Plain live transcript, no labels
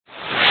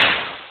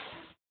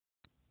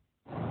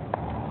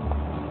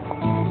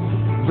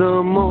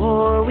The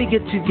more we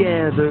get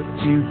together,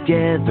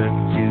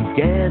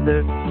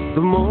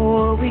 the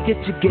more we get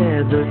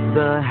together,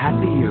 the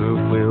happier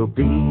we'll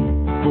be.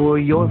 For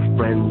your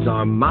friends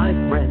are my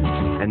friends,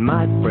 and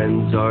my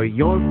friends are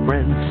your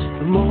friends.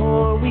 The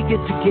more we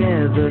get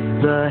together,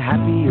 the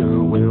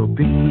happier we'll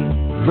be.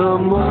 The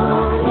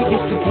more we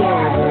get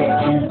together,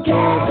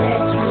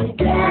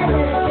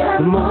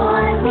 the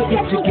more we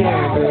get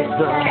together,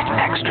 the Get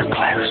extra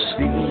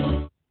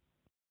close.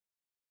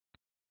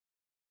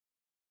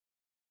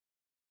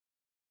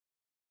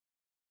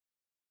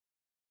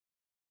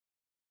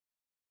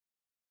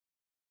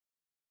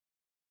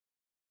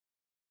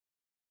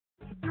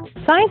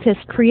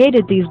 Scientists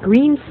created these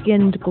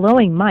green-skinned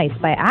glowing mice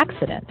by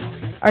accident.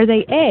 Are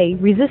they A,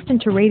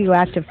 resistant to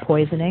radioactive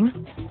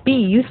poisoning, B,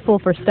 useful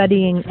for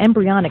studying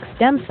embryonic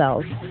stem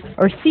cells,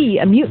 or C,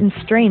 a mutant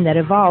strain that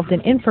evolved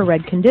in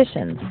infrared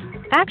conditions?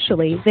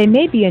 Actually, they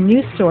may be a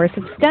new source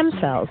of stem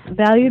cells,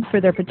 valued for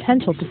their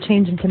potential to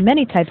change into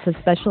many types of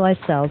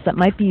specialized cells that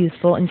might be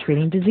useful in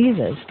treating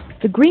diseases.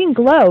 The green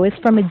glow is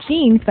from a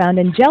gene found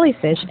in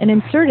jellyfish and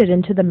inserted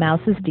into the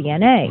mouse's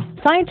DNA.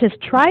 Scientists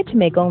tried to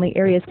make only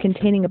areas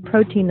containing a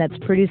protein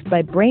that's produced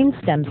by brain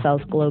stem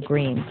cells glow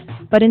green,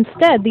 but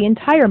instead the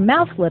entire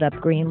mouse lit up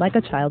green like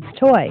a child's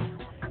toy.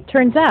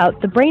 Turns out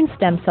the brain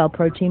stem cell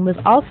protein was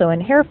also in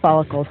hair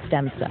follicle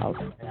stem cells.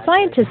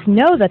 Scientists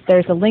know that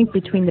there's a link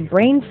between the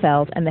brain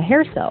cells and the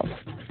hair cells.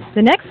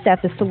 The next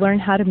step is to learn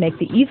how to make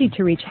the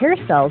easy-to-reach hair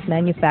cells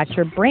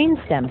manufacture brain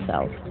stem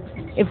cells.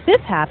 If this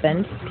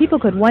happened, people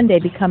could one day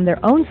become their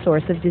own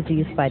source of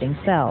disease-fighting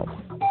cells.